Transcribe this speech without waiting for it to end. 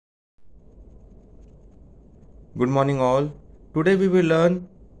Good morning all. Today we will learn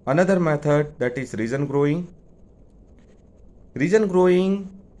another method, that is region growing. Region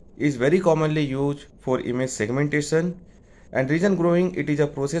growing is very commonly used for image segmentation, and region growing, it is a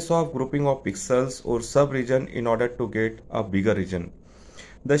process of grouping of pixels or sub-region in order to get a bigger region.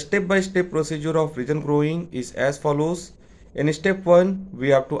 The step-by-step procedure of region growing is as follows. In step 1, we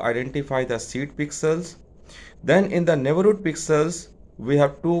have to identify the seed pixels. Then in the neighborhood pixels, we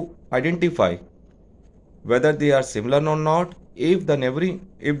have to identify whether they are similar or not. If the neighboring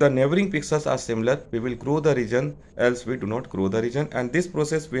pixels are similar, we will grow the region, else we do not grow the region, and this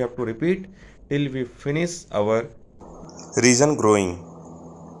process we have to repeat till we finish our region growing.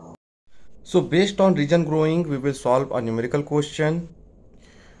 So based on region growing, we will solve a numerical question.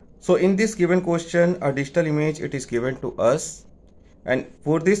 So in this given question, a digital image, it is given to us, and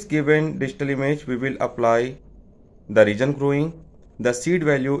for this given digital image we will apply the region growing. The seed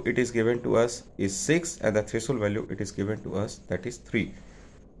value it is given to us is 6 and the threshold value it is given to us, that is 3.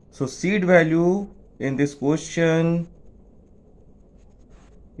 So seed value in this question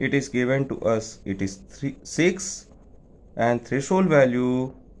it is given to us, it is 6, and threshold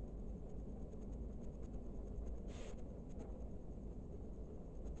value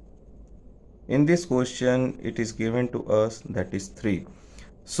in this question it is given to us, that is 3.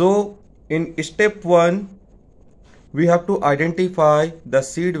 So in step 1 we have to identify the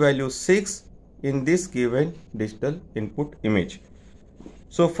seed value 6 in this given digital input image.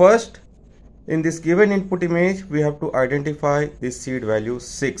 So first, in this given input image, we have to identify this seed value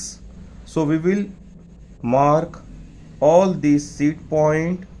 6. So we will mark all these seed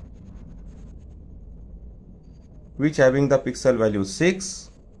point which having the pixel value 6.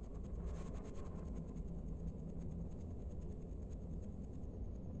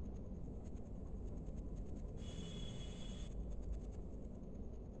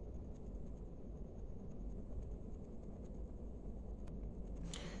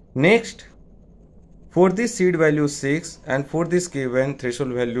 Next, for this seed value 6 and for this given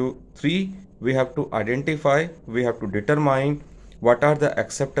threshold value 3, we have to determine what are the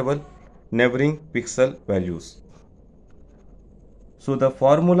acceptable neighboring pixel values. So the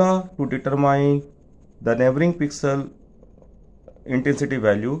formula to determine the neighboring pixel intensity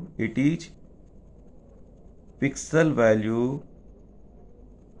value, it is pixel value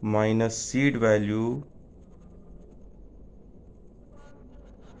minus seed value.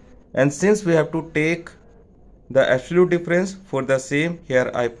 And since we have to take the absolute difference for the same,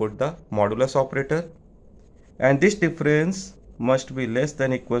 here I put the modulus operator, and this difference must be less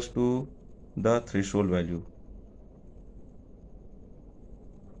than equals to the threshold value.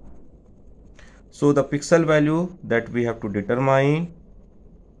 So the pixel value that we have to determine,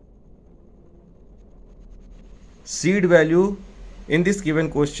 seed value in this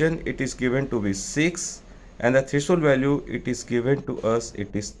given question it is given to be 6, and the threshold value it is given to us,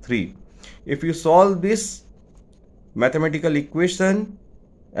 it is 3. If you solve this mathematical equation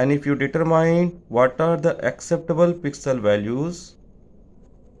and if you determine what are the acceptable pixel values,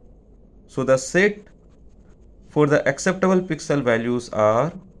 so the set for the acceptable pixel values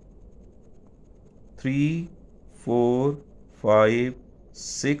are 3, 4, 5,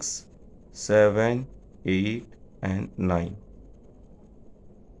 6, 7, 8 and 9.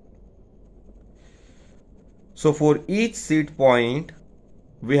 So for each seed point,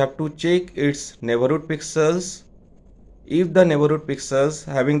 we have to check its neighborhood pixels. If the neighborhood pixels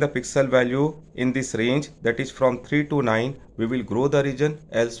having the pixel value in this range, that is from 3 to 9, we will grow the region,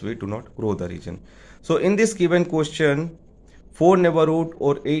 else we do not grow the region. So in this given question, 4 neighborhood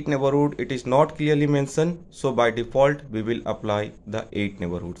or 8 neighborhood, it is not clearly mentioned. So by default, we will apply the 8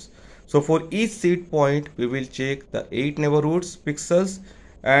 neighborhoods. So for each seed point, we will check the 8 neighborhoods pixels,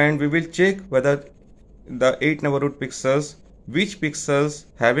 and we will check whether the 8 neighborhood pixels, which pixels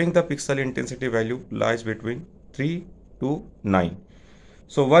having the pixel intensity value lies between 3 to 9.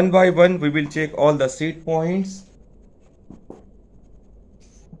 So one by one we will check all the seed points.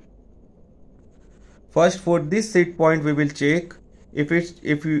 First, for this seed point we will check we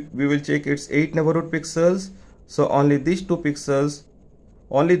will check its 8 neighborhood pixels. So only these two pixels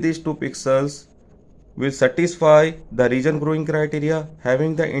will satisfy the region growing criteria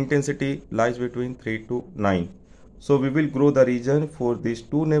having the intensity lies between 3 to 9. So we will grow the region for these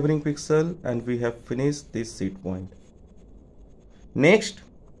two neighboring pixels, and we have finished this seed point. Next,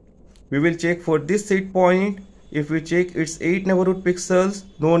 we will check for this seed point. If we check its 8 neighborhood pixels,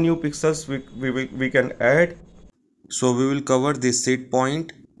 no new pixels we can add. So we will cover this seed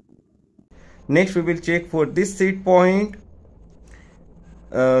point. Next, we will check for this seed point.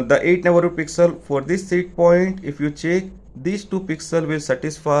 The 8 neighborhood pixel for this seed point, if you check, these two pixels will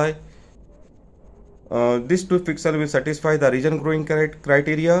satisfy This 2 pixel will satisfy the region growing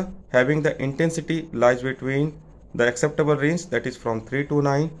criteria, having the intensity lies between the acceptable range, that is from 3 to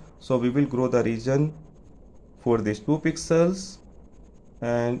 9. So we will grow the region for these 2 pixels,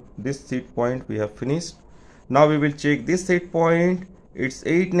 and this seed point we have finished. Now we will check this seed point, its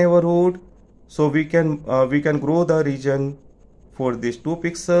 8 neighborhood. So we can grow the region for these 2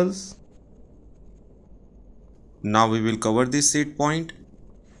 pixels. Now we will cover this seed point.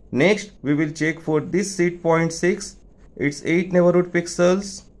 Next we will check for this seed point 6, its 8 neighborhood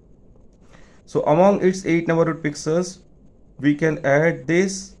pixels. So among its 8 neighborhood pixels we can add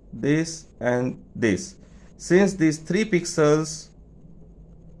this, this and this. Since these 3 pixels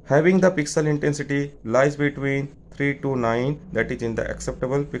having the pixel intensity lies between 3 to 9, that is in the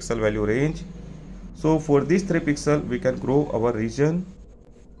acceptable pixel value range. So for these 3 pixels we can grow our region.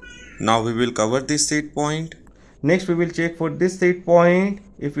 Now we will cover this seed point. Next we will check for this seed point.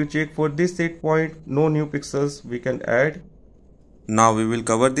 If you check for this seed point, no new pixels we can add. Now we will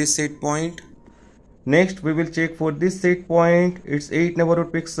cover this seed point. Next we will check for this seed point, its 8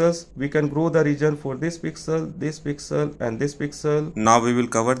 neighborhood pixels. We can grow the region for this pixel and this pixel. Now we will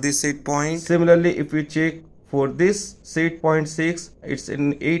cover this seed point. Similarly, if we check for this seed point 6, it's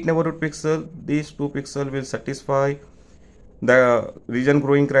in 8 neighborhood pixel. These 2 pixels will satisfy the region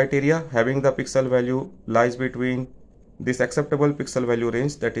growing criteria, having the pixel value lies between this acceptable pixel value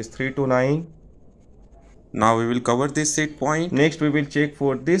range, that is 3 to 9. Now we will cover this seed point. Next we will check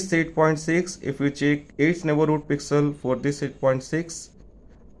for this seed point 6. If we check 8 neighborhood pixel for this seed point 6,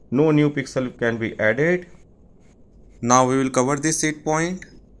 no new pixel can be added. Now we will cover this seed point.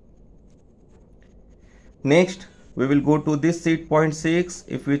 Next we will go to this seed point 6.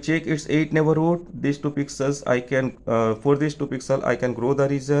 If we check its 8 neighborhood, these 2 pixels I can for these 2 pixels I can grow the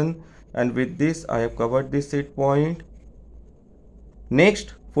region, and with this I have covered this seed point.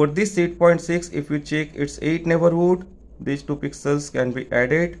 Next for this seed point 6, if we check its 8 neighborhood, these 2 pixels can be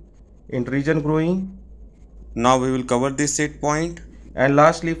added in region growing. Now we will cover this seed point. And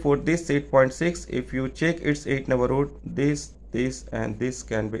lastly for this seed point 6, if you check its 8 neighborhood, this and this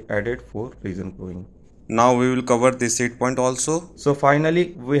can be added for region growing. Now we will cover this seed point also. So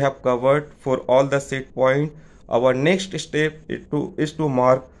finally we have covered for all the seed point. Our next step is to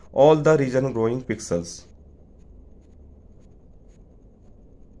mark all the region growing pixels.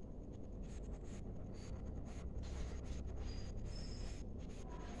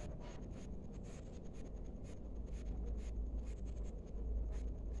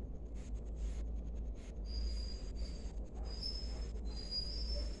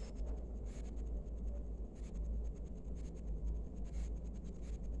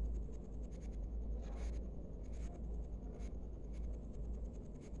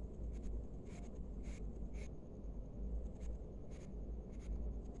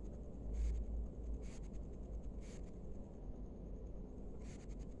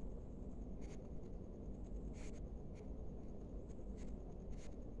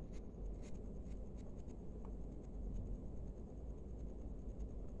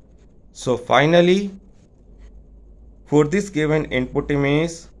 So finally, for this given input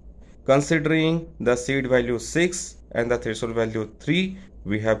image, considering the seed value 6 and the threshold value 3,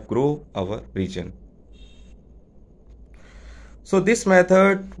 we have grow our region. So this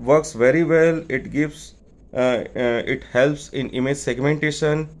method works very well. It helps in image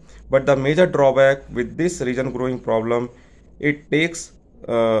segmentation, but the major drawback with this region growing problem, it takes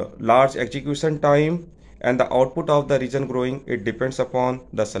large execution time, and the output of the region growing, it depends upon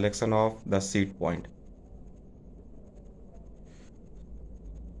the selection of the seed point.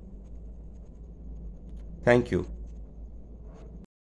 Thank you.